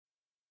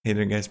Hey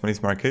there guys, my name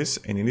is Marcus,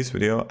 and in this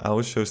video I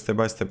will show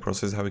step-by-step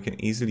process how you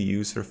can easily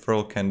use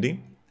Referral Candy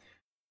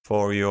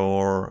for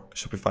your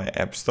Shopify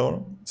app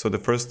store. So the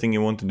first thing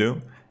you want to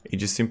do is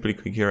just simply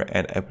click here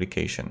Add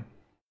Application.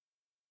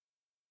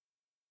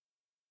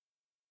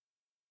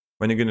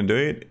 When you're going to do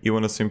it, you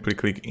want to simply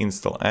click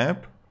Install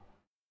App.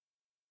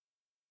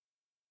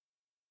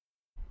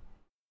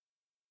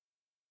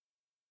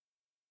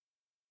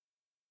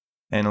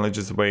 And let's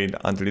just wait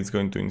until it's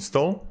going to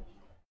install.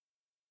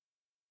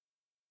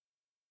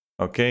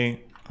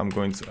 Okay, I'm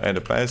going to add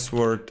a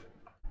password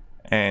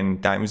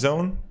and time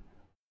zone.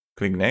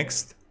 Click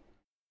Next.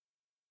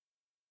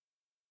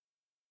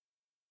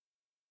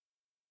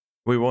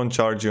 We won't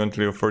charge you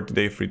until your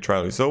 30-day free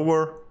trial is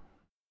over.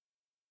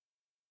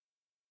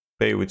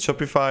 Pay with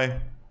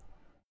Shopify.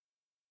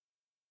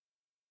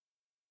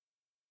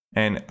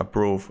 And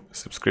approve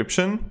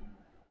subscription.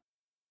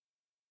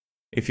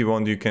 If you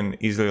want, you can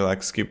easily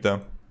skip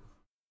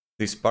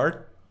this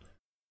part.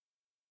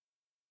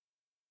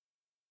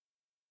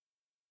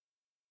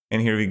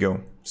 And here we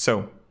go.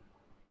 So,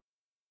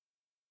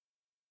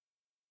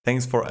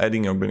 thanks for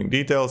adding your billing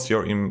details.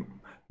 Your email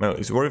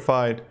is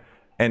verified.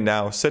 And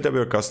now set up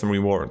your custom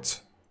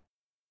rewards.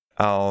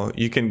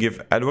 You can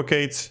give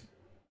advocates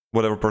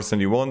whatever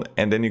percent you want,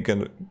 and then you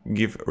can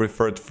give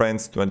referred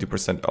friends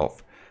 20%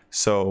 off.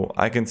 So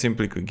I can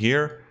simply click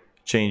here,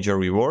 change your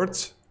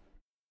rewards.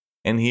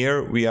 And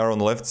here we are on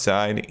the left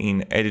side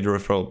in Edit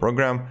Referral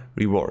Program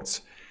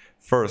Rewards.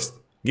 First,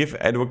 give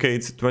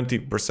advocates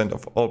 20%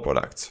 of all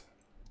products.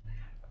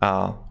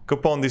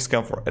 Coupon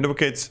discount for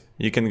advocates,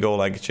 you can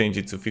go change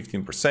it to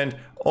 15%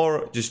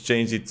 or just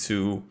change it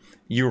to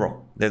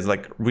euro. That's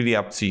really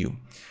up to you.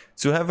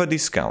 To have a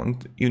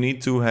discount, you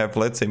need to have,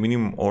 let's say,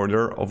 minimum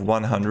order of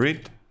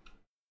 100.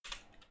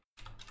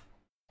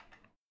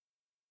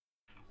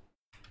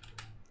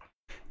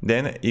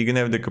 Then you can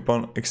have the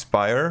coupon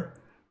expire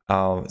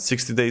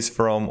 60 days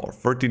from or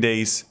 30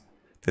 days.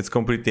 That's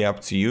completely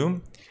up to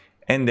you.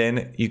 And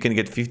then you can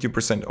get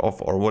 50%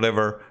 off or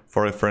whatever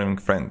for referring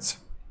friends.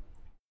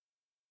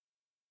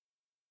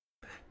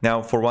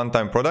 Now for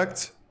one-time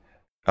products,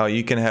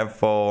 you can have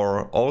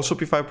for all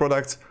Shopify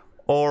products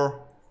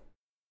or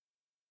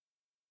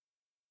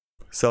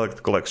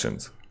select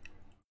collections.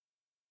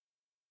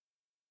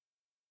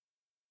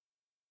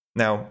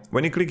 Now,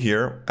 when you click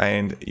here,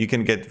 and you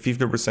can get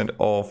 50%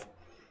 off,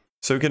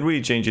 so you can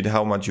really change it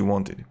how much you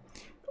want it.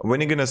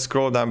 When you're gonna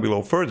scroll down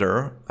below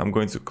further, I'm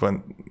going to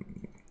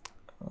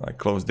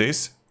close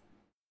this.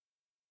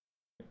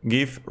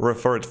 Give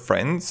referred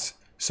friends.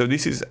 So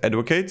this is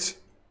advocates.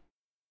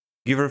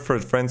 Give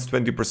referred friends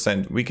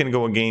 20%. We can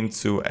go again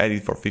to add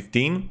it for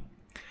 15.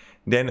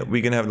 Then we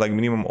can have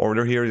minimum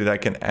order here that I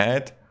can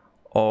add,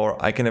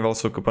 or I can have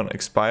also coupon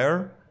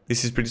expire.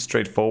 This is pretty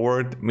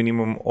straightforward.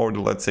 Minimum order,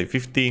 let's say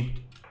 50.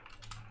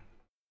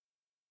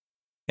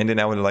 And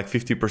then I would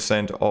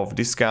 50% off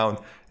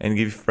discount and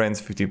give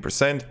friends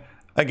 50%.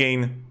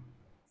 Again,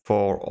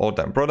 for all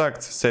time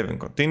products, save and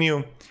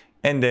continue.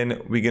 And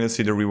then we're gonna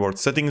see the reward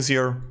settings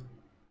here.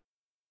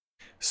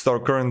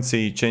 Store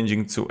currency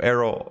changing to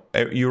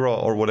euro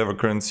or whatever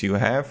currency you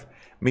have.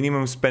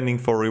 Minimum spending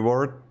for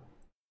reward,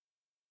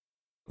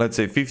 let's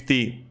say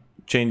 50.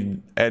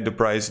 Add the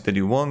price that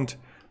you want.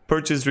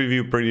 Purchase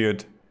review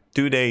period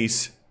 2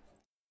 days.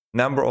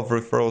 Number of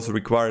referrals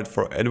required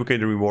for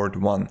advocate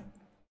reward 1.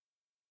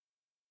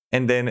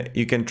 And then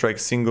you can track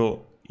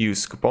single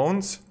use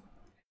coupons.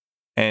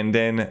 And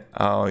then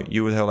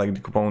you will have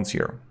the coupons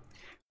here.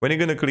 When you're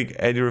gonna click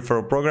edit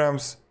referral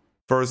programs,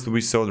 first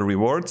we saw the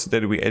rewards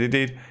that we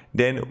edited.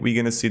 Then we're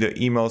gonna see the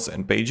emails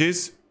and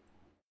pages.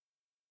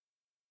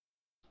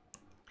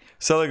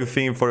 Select a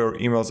theme for your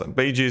emails and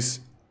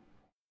pages.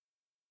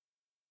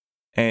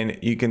 And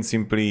you can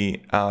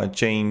simply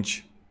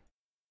change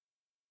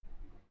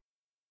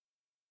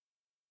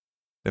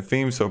the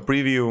theme, so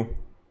preview.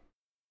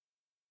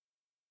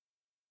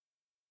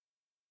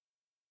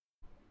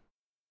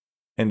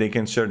 And they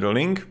can share the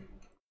link.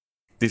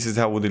 This is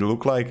how would it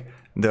look like.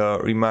 The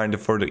reminder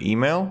for the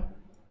email.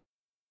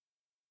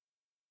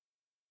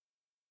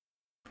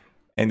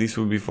 And this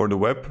will be for the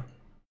web.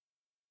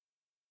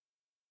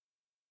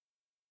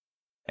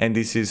 And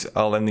this is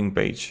a landing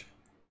page.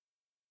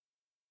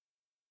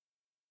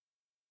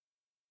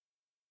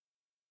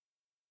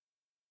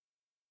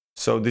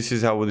 So this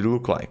is how it would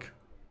look like.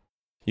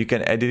 You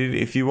can edit it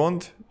if you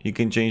want. You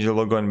can change the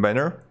logo and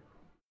banner.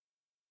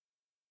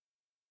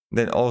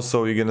 Then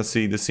also you're gonna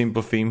see the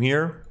simple theme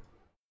here.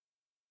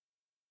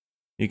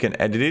 You can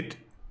edit it.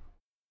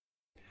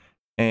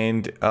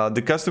 And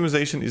the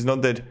customization is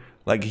not that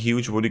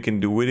huge what you can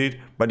do with it,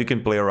 but you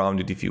can play around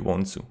it if you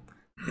want to.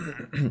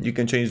 You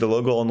can change the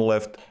logo on the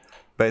left,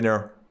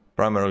 banner,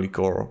 primarily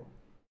core.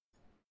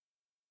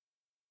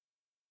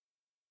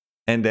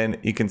 And then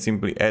you can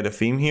simply add a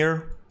theme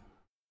here.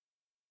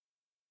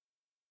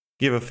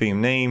 Give a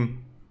theme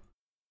name.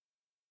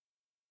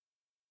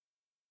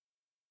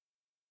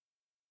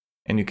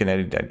 And you can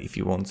edit that if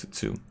you wanted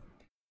to.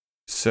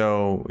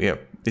 So yeah,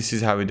 this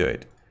is how we do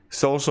it.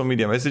 Social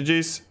media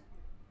messages.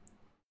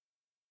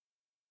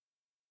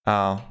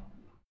 So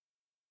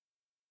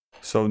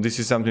this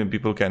is something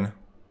people can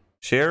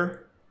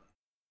share.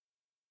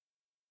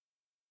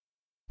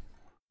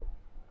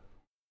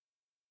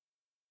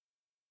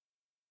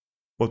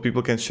 What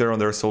people can share on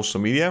their social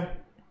media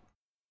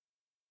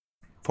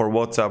for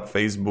WhatsApp,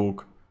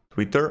 Facebook,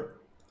 Twitter.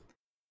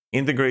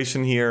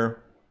 Integration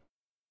here.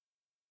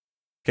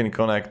 Can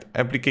connect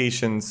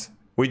applications,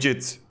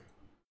 widgets.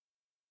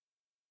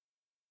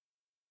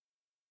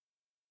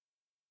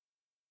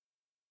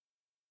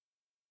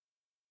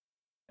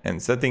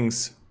 And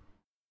settings.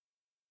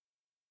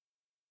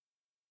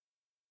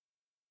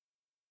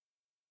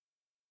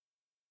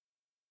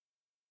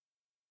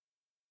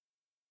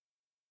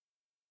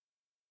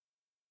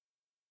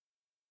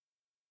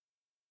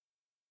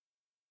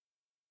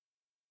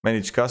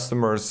 Manage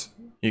customers.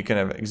 You can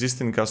have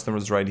existing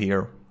customers right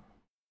here.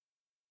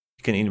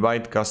 You can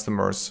invite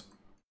customers.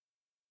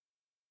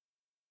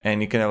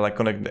 And you can have like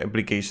connect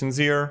applications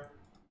here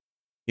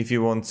if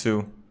you want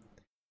to.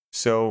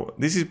 So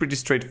this is pretty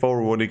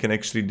straightforward what you can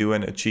actually do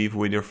and achieve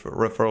with your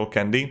Referral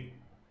Candy.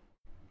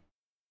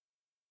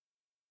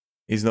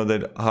 It's not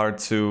that hard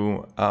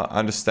to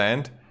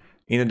understand.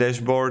 In the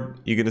dashboard,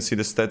 you're going to see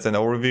the stats and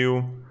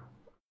overview.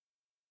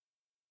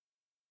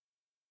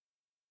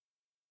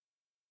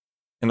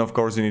 And of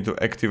course, you need to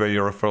activate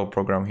your referral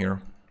program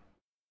here.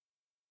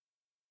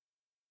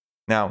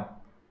 Now,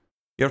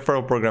 your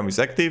referral program is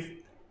active.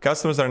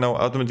 Customers are now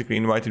automatically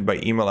invited by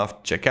email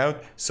after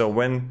checkout. So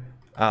when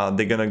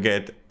they're gonna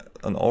get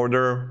an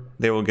order,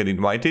 they will get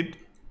invited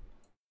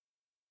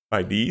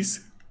by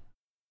these.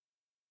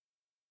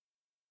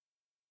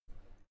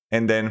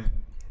 And then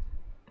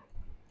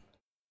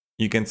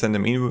you can send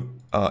them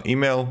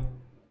email.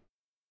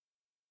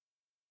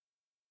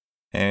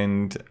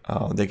 And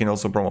they can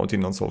also promote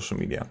it on social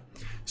media.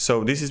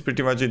 So this is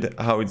pretty much it,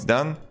 how it's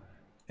done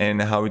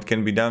and how it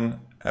can be done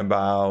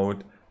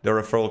about the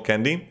Referral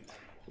Candy.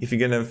 If you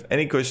can have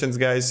any questions,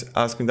 guys,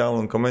 ask me down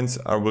in comments.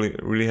 I'll be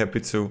really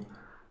happy to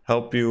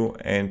help you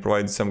and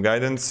provide some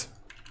guidance.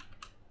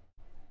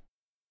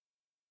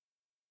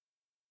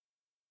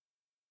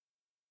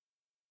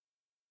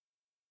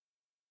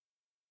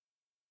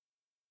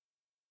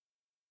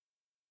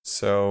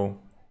 So,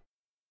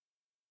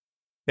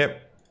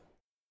 yep.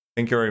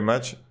 Thank you very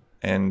much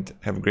and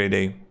have a great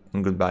day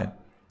and goodbye.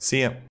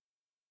 See ya.